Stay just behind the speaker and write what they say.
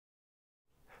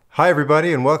Hi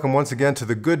everybody, and welcome once again to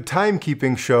the Good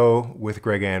Timekeeping Show with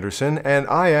Greg Anderson, and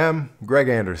I am Greg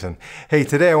Anderson. Hey,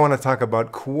 today I want to talk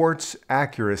about quartz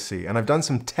accuracy, and I've done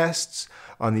some tests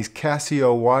on these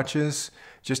Casio watches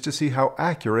just to see how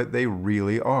accurate they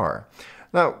really are.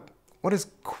 Now, what is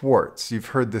quartz? You've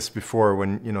heard this before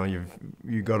when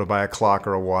you go to buy a clock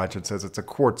or a watch. It says it's a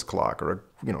quartz clock or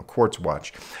a quartz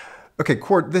watch. Okay,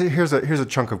 here's a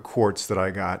chunk of quartz that I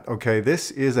got. Okay,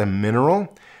 this is a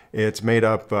mineral. It's made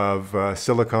up of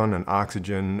silicon and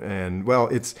oxygen, and well,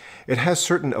 it has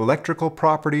certain electrical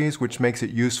properties which makes it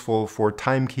useful for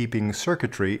timekeeping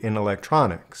circuitry in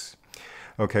electronics.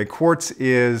 Okay, quartz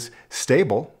is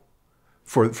stable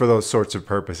for those sorts of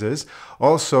purposes.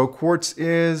 Also, quartz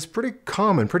is pretty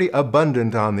common, pretty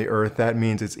abundant on the Earth. That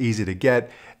means it's easy to get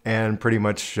and pretty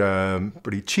much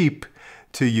pretty cheap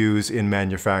to use in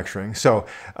manufacturing. So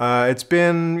it's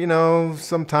been,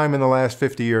 sometime in the last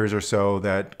 50 years or so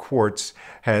that quartz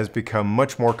has become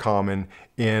much more common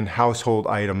in household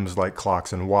items like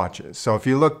clocks and watches. So if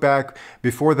you look back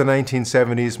before the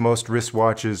 1970s, most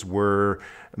wristwatches were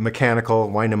mechanical,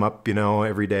 wind them up,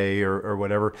 every day or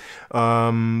whatever.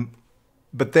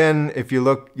 But then if you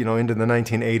look, into the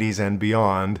 1980s and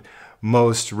beyond,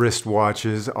 most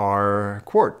wristwatches are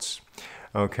quartz.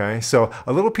 Okay, so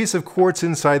a little piece of quartz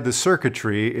inside the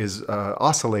circuitry is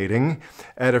oscillating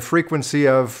at a frequency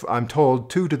of, I'm told,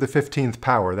 2 to the 15th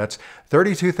power. That's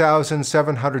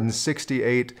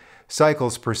 32,768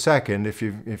 cycles per second if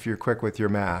you're quick with your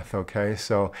math. Okay,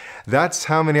 so that's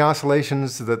how many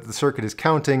oscillations that the circuit is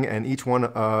counting, and each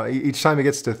time it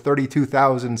gets to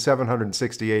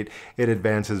 32,768, it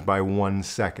advances by 1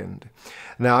 second.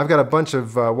 Now, I've got a bunch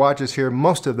of watches here.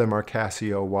 Most of them are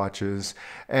Casio watches.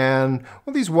 And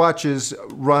well, these watches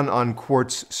run on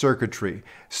quartz circuitry.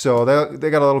 So they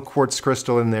got a little quartz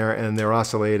crystal in there, and they're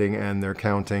oscillating, and they're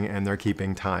counting, and they're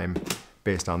keeping time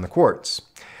based on the quartz.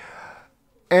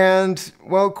 And,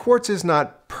 well, quartz is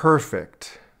not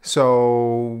perfect.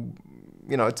 So,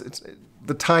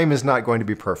 the time is not going to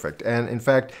be perfect. And, in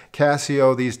fact,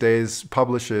 Casio these days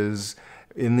publishes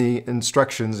in the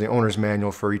instructions, the owner's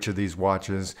manual for each of these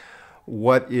watches,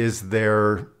 what is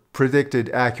their predicted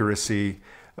accuracy.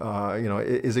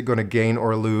 Is it going to gain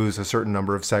or lose a certain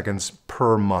number of seconds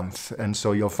per month? And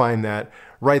so you'll find that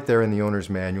right there in the owner's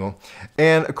manual.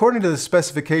 And according to the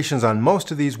specifications on most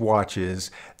of these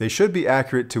watches, they should be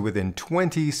accurate to within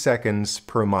 20 seconds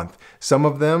per month. Some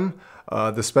of them,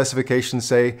 the specifications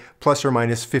say plus or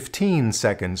minus 15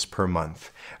 seconds per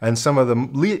month. And some of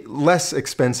the less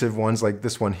expensive ones, like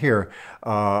this one here,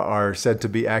 are said to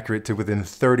be accurate to within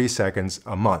 30 seconds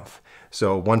a month.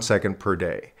 So 1 second per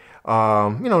day.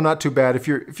 Not too bad. If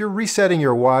you're resetting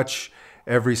your watch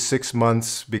every 6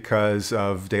 months because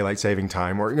of daylight saving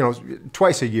time, or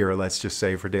twice a year, let's just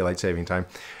say, for daylight saving time,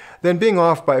 then being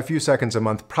off by a few seconds a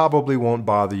month probably won't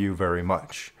bother you very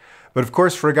much. But of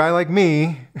course, for a guy like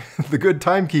me, the good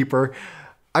timekeeper,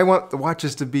 I want the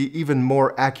watches to be even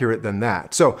more accurate than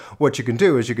that. So what you can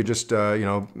do is you could just,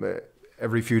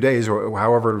 every few days or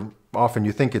however often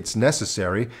you think it's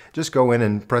necessary, just go in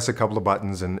and press a couple of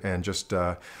buttons and just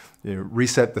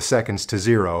reset the seconds to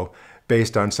 0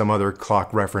 based on some other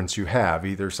clock reference you have,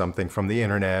 either something from the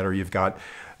internet or you've got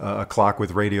a clock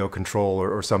with radio control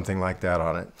or something like that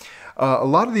on it. A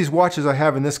lot of these watches I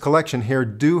have in this collection here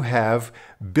do have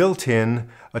built-in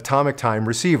atomic time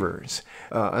receivers.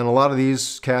 And a lot of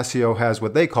these, Casio has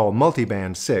what they call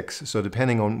multiband 6. So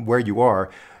depending on where you are,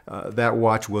 that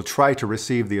watch will try to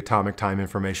receive the atomic time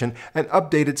information and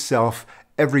update itself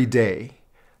every day.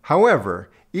 However,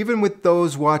 even with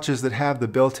those watches that have the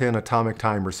built-in atomic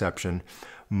time reception,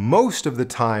 most of the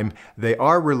time they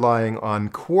are relying on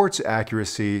quartz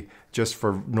accuracy just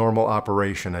for normal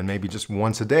operation, and maybe just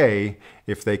once a day,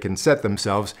 if they can set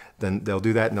themselves, then they'll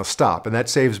do that and they'll stop. And that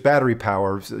saves battery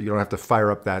power, so you don't have to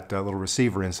fire up that little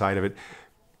receiver inside of it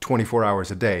 24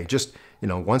 hours a day. Just,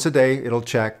 once a day, it'll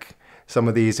check. Some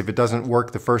of these, if it doesn't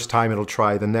work the first time, it'll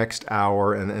try the next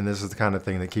hour, and this is the kind of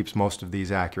thing that keeps most of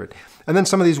these accurate. And then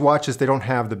some of these watches, they don't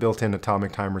have the built-in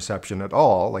atomic time reception at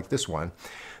all, like this one.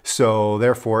 So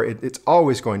therefore, it's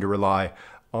always going to rely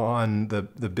on the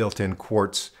built-in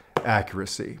quartz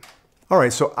accuracy. All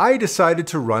right, so I decided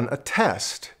to run a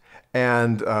test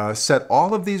and set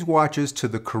all of these watches to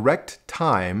the correct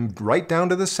time, right down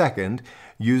to the second,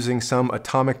 using some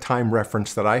atomic time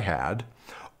reference that I had.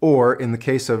 Or in the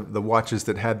case of the watches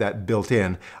that had that built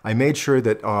in, I made sure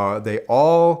that they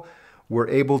all were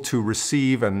able to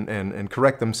receive and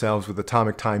correct themselves with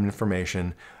atomic time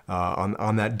information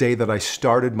on that day that I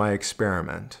started my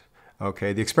experiment.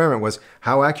 Okay, the experiment was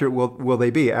how accurate will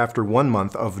they be after 1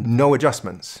 month of no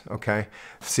adjustments, okay?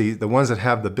 See, the ones that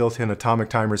have the built-in atomic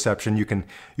time reception, you can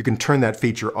turn that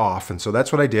feature off. And so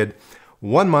that's what I did.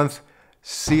 1 month,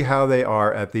 see how they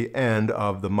are at the end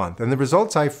of the month. And the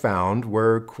results I found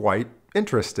were quite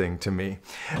interesting to me.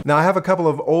 Now, I have a couple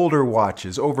of older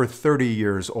watches, over 30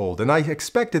 years old, and I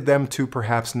expected them to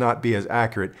perhaps not be as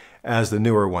accurate as the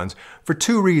newer ones for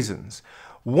 2 reasons.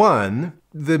 One,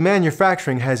 the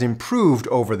manufacturing has improved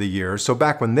over the years, so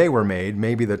back when they were made,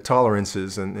 maybe the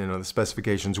tolerances and the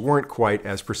specifications weren't quite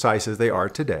as precise as they are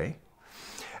today.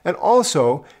 And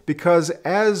also because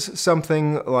as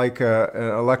something like an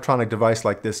electronic device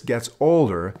like this gets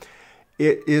older,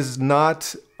 it is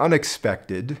not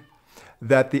unexpected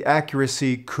that the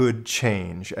accuracy could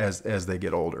change as they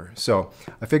get older. So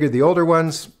I figured the older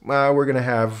ones, we're going to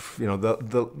have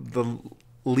the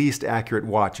least accurate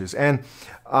watches, and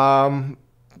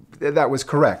that was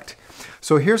correct.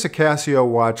 So here's a Casio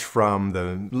watch from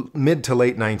the mid to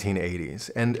late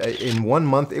 1980s, and in 1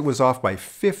 month it was off by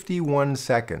 51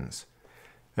 seconds.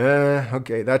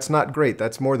 Okay, that's not great.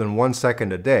 That's more than 1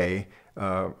 second a day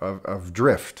of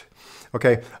drift.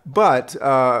 Okay, but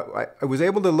I was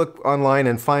able to look online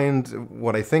and find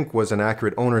what I think was an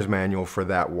accurate owner's manual for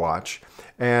that watch,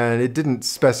 and it didn't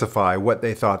specify what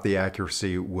they thought the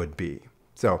accuracy would be.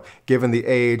 So, given the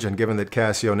age and given that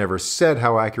Casio never said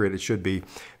how accurate it should be,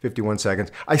 51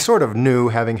 seconds, I sort of knew,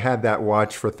 having had that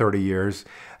watch for 30 years,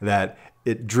 that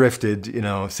it drifted,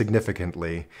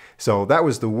 significantly. So that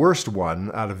was the worst one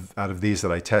out of these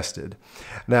that I tested.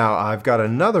 Now, I've got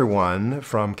another one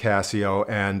from Casio,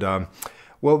 and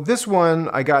well, this one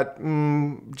I got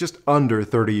just under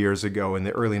 30 years ago in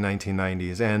the early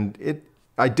 1990s, and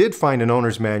I did find an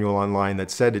owner's manual online that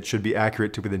said it should be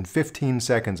accurate to within 15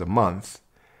 seconds a month,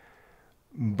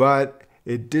 but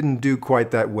it didn't do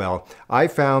quite that well. I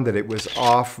found that it was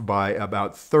off by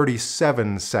about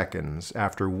 37 seconds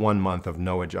after 1 month of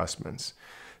no adjustments.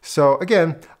 So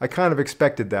again, I kind of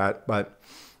expected that, but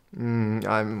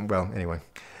well, anyway.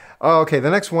 Okay, the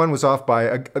next one was off by,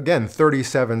 again,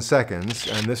 37 seconds,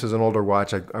 and this is an older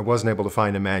watch. I wasn't able to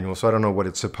find a manual, so I don't know what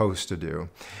it's supposed to do.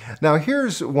 Now,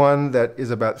 here's one that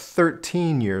is about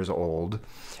 13 years old,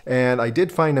 and I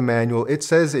did find a manual. It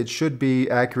says it should be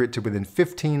accurate to within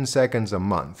 15 seconds a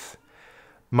month.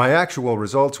 My actual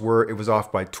results were it was off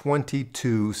by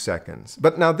 22 seconds.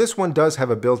 But now this one does have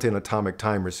a built-in atomic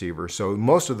time receiver, so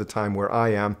most of the time where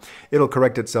I am, it'll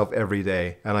correct itself every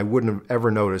day, and I wouldn't have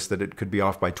ever noticed that it could be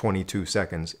off by 22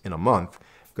 seconds in a month,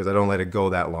 because I don't let it go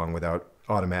that long without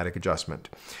automatic adjustment.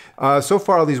 So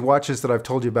far, all these watches that I've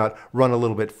told you about run a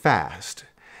little bit fast.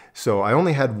 So I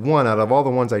only had one out of all the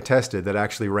ones I tested that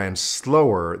actually ran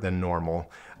slower than normal.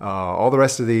 All the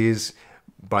rest of these,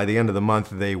 by the end of the month,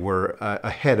 they were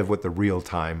ahead of what the real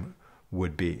time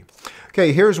would be.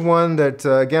 Okay, here's one that,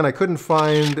 again, I couldn't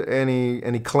find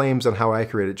any claims on how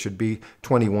accurate it should be,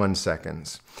 21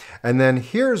 seconds. And then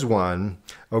here's one,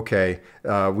 okay,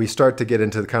 we start to get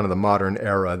into kind of the modern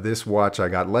era. This watch I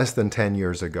got less than 10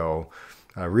 years ago.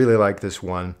 I really like this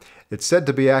one. It's said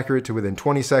to be accurate to within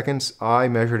 20 seconds. I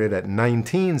measured it at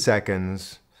 19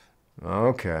 seconds.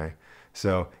 Okay.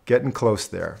 So getting close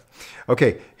there.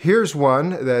 Okay, here's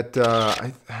one that,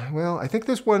 I think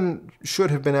this one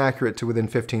should have been accurate to within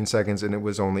 15 seconds, and it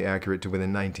was only accurate to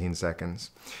within 19 seconds.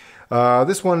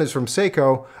 This one is from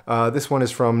Seiko. This one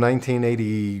is from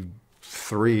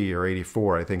 1983 or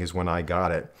 84, I think is when I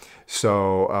got it.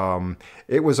 So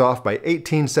it was off by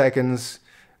 18 seconds.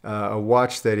 A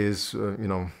watch that is,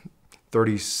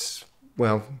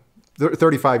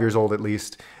 35 years old at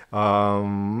least.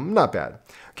 Not bad.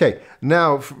 Okay,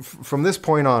 now from this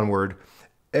point onward,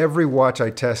 every watch I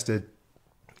tested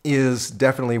is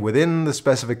definitely within the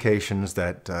specifications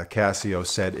that Casio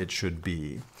said it should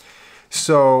be.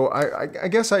 So I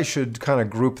guess I should kind of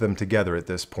group them together at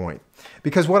this point.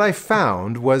 Because what I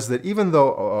found was that even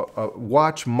though a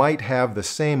watch might have the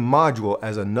same module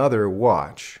as another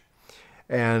watch,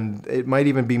 and it might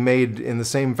even be made in the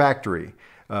same factory,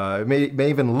 it may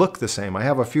even look the same. I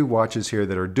have a few watches here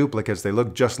that are duplicates. They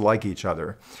look just like each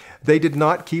other. They did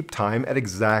not keep time at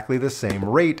exactly the same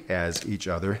rate as each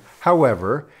other.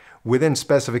 However, within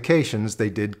specifications, they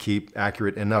did keep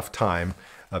accurate enough time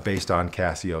based on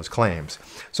Casio's claims.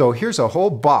 So here's a whole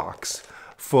box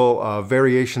full of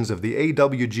variations of the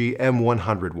AWG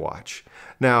M100 watch.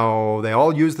 Now, they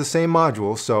all use the same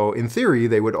module, so in theory,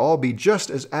 they would all be just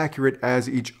as accurate as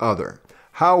each other.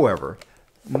 However,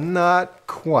 not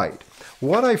quite.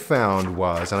 What I found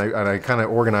was, and I kind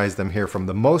of organized them here from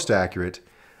the most accurate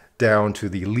down to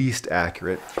the least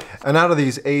accurate. And out of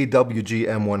these AWG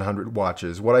M100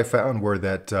 watches, what I found were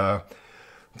that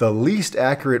The least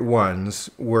accurate ones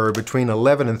were between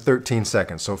 11 and 13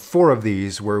 seconds. So 4 of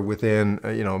these were within,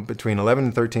 between 11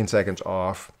 and 13 seconds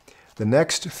off. The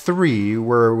next 3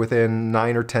 were within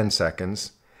 9 or 10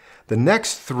 seconds. The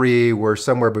next 3 were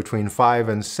somewhere between 5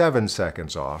 and 7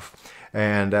 seconds off.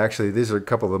 And actually, these are a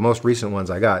couple of the most recent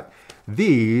ones I got.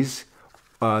 These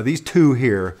 2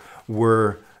 here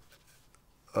were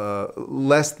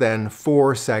less than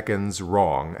 4 seconds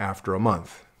wrong after a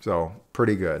month. So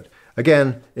pretty good.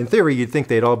 Again, in theory, you'd think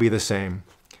they'd all be the same.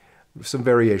 Some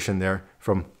variation there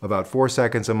from about 4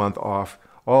 seconds a month off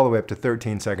all the way up to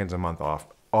 13 seconds a month off.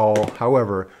 All,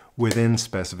 however, within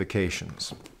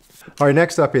specifications. All right,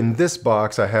 next up in this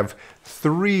box, I have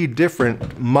 3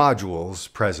 different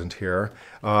modules present here.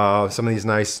 Some of these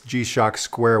nice G-Shock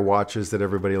square watches that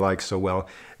everybody likes so well.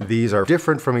 These are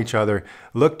different from each other,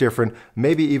 look different,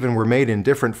 maybe even were made in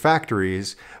different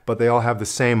factories, but they all have the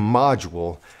same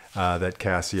module that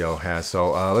Casio has.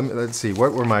 So let's see,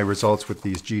 what were my results with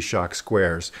these G-Shock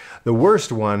squares? The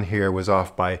worst one here was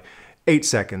off by 8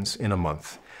 seconds in a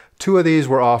month. 2 of these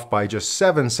were off by just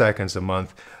 7 seconds a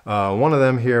month. One of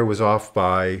them here was off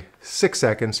by 6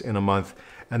 seconds in a month.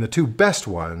 And the 2 best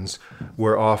ones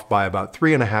were off by about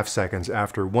 3.5 seconds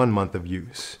after 1 month of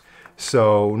use.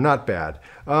 So not bad.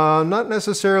 Not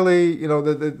necessarily,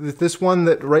 this one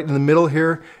that right in the middle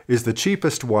here is the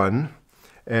cheapest one.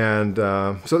 And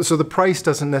so the price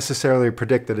doesn't necessarily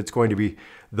predict that it's going to be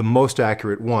the most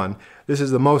accurate one. This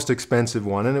is the most expensive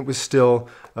one, and it was still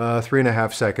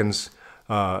 3.5 seconds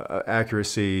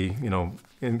accuracy,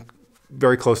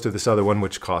 very close to this other one,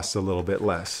 which costs a little bit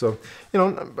less. So,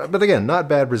 but again, not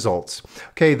bad results.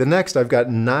 Okay, the next, I've got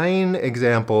 9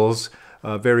 examples,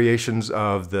 variations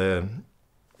of the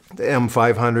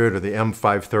M500 or the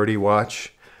M530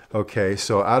 watch. Okay,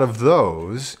 so out of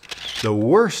those, the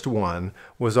worst one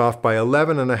was off by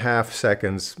 11.5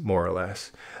 seconds, more or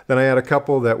less. Then I had a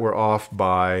couple that were off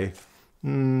by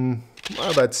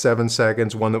about 7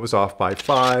 seconds, one that was off by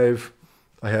 5.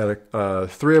 I had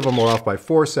 3 of them were off by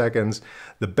 4 seconds.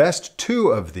 The best 2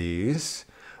 of these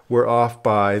were off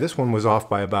by, this one was off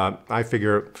by about, I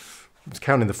figure, I was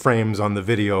counting the frames on the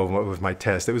video with my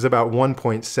test. It was about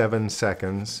 1.7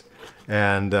 seconds.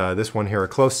 And this one here, a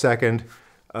close second,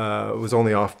 was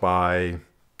only off by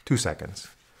 2 seconds.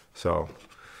 So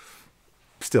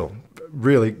still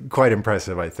really quite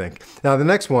impressive, I think. Now the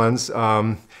next ones,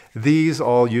 these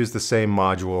all use the same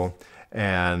module.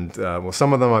 And well,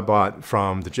 some of them I bought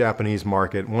from the Japanese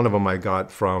market. One of them I got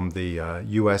from the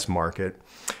US market.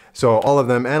 So all of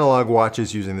them analog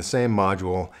watches using the same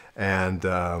module. And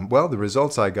well, the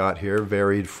results I got here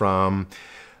varied from,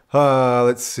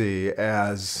 let's see,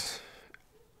 as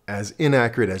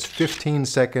inaccurate as 15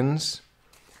 seconds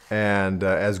and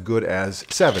as good as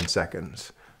 7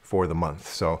 seconds for the month.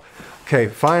 So, okay,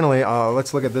 finally,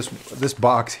 let's look at this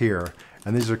box here.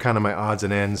 And these are kind of my odds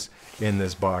and ends in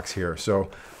this box here.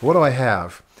 So what do I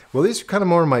have? Well, these are kind of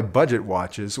more of my budget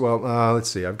watches. Well, let's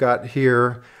see, I've got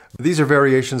here, these are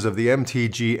variations of the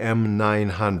MTG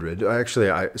M900. Actually,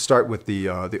 I start with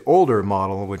the older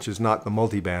model, which is not the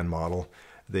multiband model,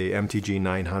 the MTG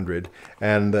 900.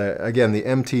 And again, the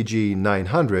MTG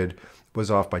 900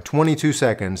 was off by 22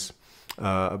 seconds,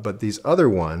 but these other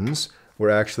ones were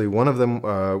actually, one of them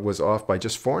was off by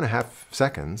just 4.5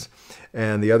 seconds,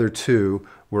 and the other 2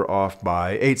 were off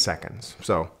by 8 seconds.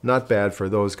 So not bad for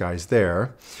those guys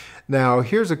there. Now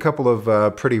here's a couple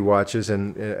of pretty watches,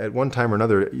 and at one time or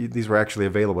another, these were actually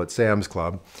available at Sam's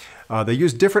Club. They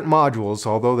use different modules,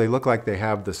 although they look like they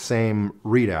have the same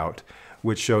readout,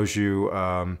 which shows you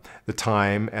the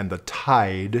time and the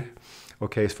tide.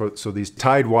 Okay, so these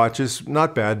Tide watches,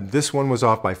 not bad. This one was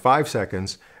off by 5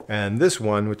 seconds, and this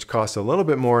one, which costs a little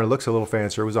bit more and looks a little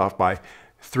fancier, was off by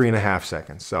 3.5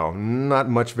 seconds. So not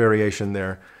much variation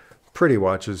there. Pretty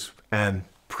watches and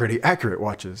pretty accurate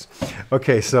watches.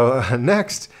 Okay, so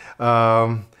next,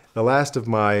 the last of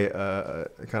my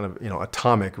kind of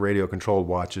atomic radio-controlled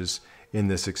watches in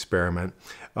this experiment.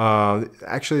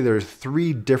 Actually, there are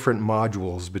 3 different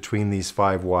modules between these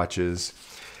 5 watches.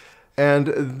 And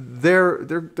they're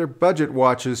budget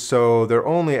watches, so they're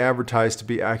only advertised to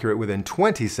be accurate within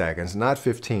 20 seconds, not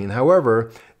 15. However,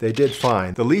 they did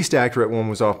fine. The least accurate one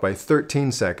was off by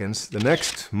 13 seconds. The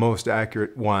next most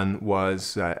accurate one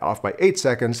was off by 8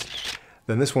 seconds.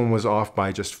 Then this one was off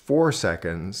by just 4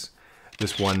 seconds.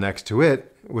 This one next to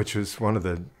it, which was one of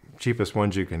the cheapest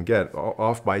ones you can get,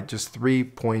 off by just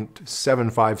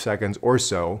 3.75 seconds or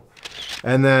so.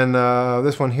 And then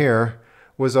this one here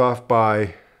was off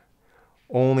by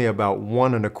only about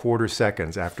 1.25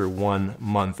 seconds after 1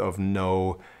 month of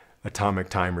no atomic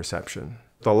time reception.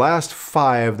 The last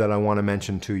 5 that I want to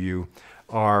mention to you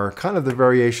are kind of the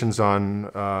variations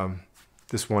on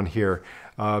this one here.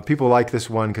 People like this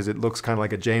one because it looks kind of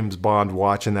like a James Bond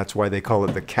watch, and that's why they call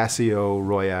it the Casio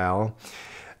Royale.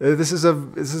 This is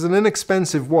an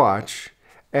inexpensive watch,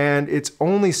 and it's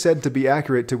only said to be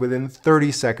accurate to within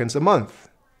 30 seconds a month.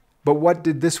 But what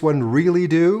did this one really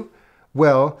do?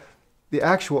 Well, the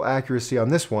actual accuracy on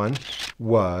this one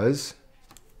was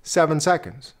 7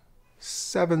 seconds.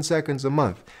 7 seconds a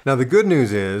month. Now the good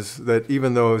news is that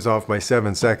even though it was off by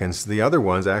 7 seconds, the other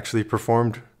ones actually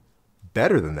performed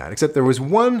better than that. Except there was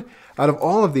one, out of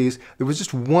all of these, there was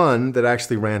just one that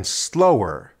actually ran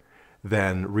slower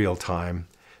than real time.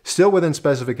 Still within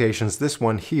specifications, this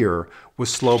one here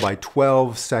was slow by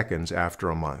 12 seconds after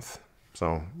a month.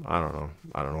 So I don't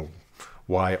know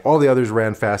why. All the others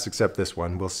ran fast except this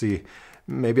one. We'll see.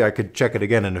 Maybe I could check it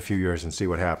again in a few years and see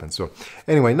what happens. So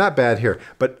anyway, not bad here.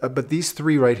 But these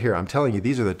three right here, I'm telling you,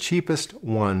 these are the cheapest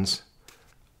ones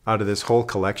out of this whole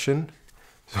collection.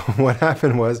 So what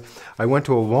happened was I went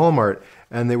to a Walmart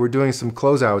and they were doing some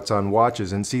closeouts on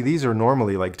watches. And see, these are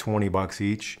normally like 20 bucks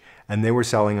each. And they were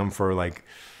selling them for like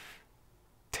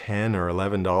 $10 or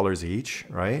 $11 each,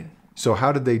 right? So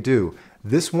how did they do?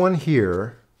 This one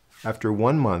here, after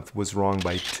 1 month, was wrong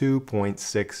by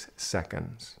 2.6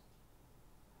 seconds.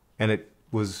 And it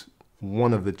was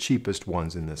one of the cheapest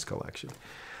ones in this collection.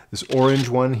 This orange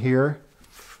one here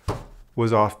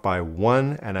was off by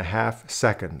 1.5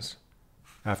 seconds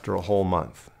after a whole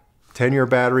month. 10-year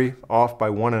battery, off by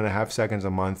 1.5 seconds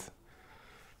a month.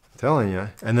 I'm telling you.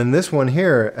 And then this one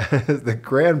here, the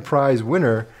grand prize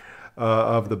winner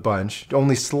of the bunch,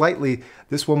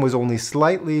 this one was only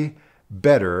slightly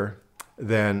better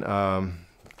than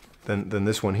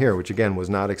this one here, which again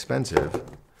was not expensive,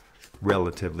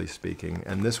 relatively speaking.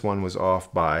 And this one was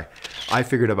off by, I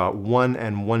figured, about 1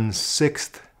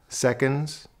 1/6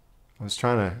 seconds. I was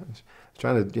trying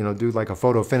to do like a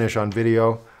photo finish on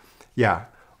video. Yeah,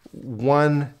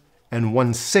 1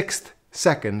 1/6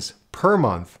 seconds per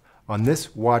month on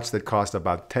this watch that cost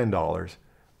about $10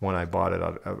 when I bought it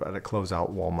at a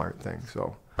closeout Walmart thing.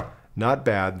 So not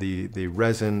bad. The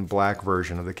resin black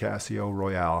version of the Casio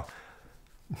Royale,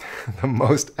 the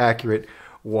most accurate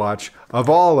watch of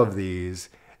all of these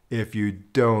if you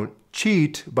don't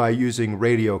cheat by using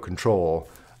radio control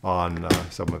on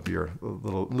some of your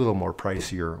little more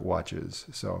pricier watches.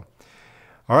 So,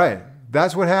 all right,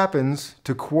 that's what happens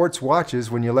to Quartz watches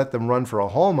when you let them run for a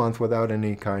whole month without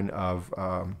any kind of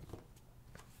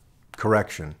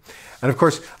correction. And of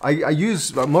course, I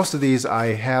use most of these,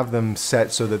 I have them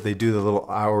set so that they do the little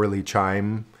hourly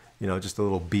chime, just a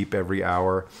little beep every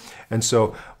hour. And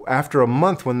so after a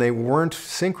month, when they weren't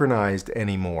synchronized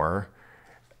anymore,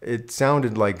 it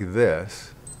sounded like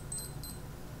this.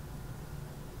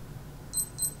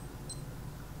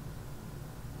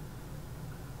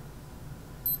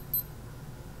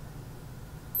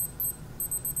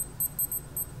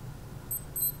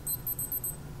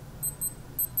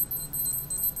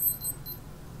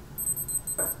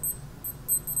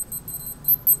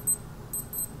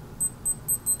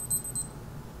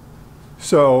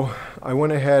 So I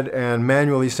went ahead and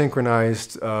manually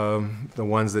synchronized the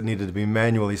ones that needed to be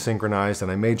manually synchronized,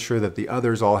 and I made sure that the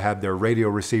others all had their radio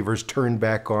receivers turned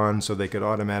back on so they could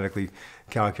automatically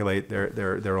calculate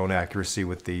their own accuracy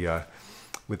with the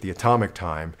atomic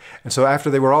time. And so after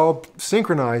they were all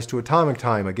synchronized to atomic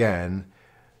time again,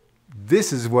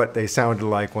 this is what they sounded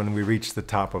like when we reached the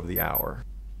top of the hour.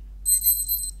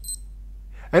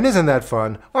 And isn't that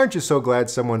fun? Aren't you so glad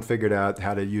someone figured out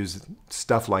how to use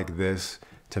stuff like this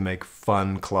to make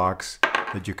fun clocks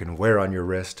that you can wear on your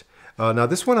wrist? Now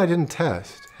this one I didn't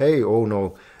test. Hey, oh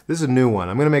no, this is a new one.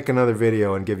 I'm gonna make another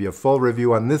video and give you a full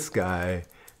review on this guy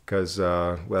because,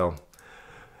 well,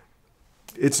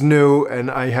 it's new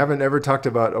and I haven't ever talked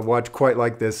about a watch quite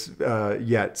like this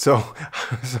yet. So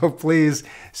please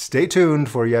stay tuned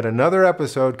for yet another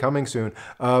episode coming soon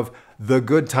of The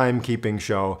Good Timekeeping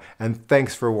Show, and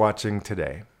thanks for watching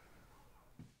today.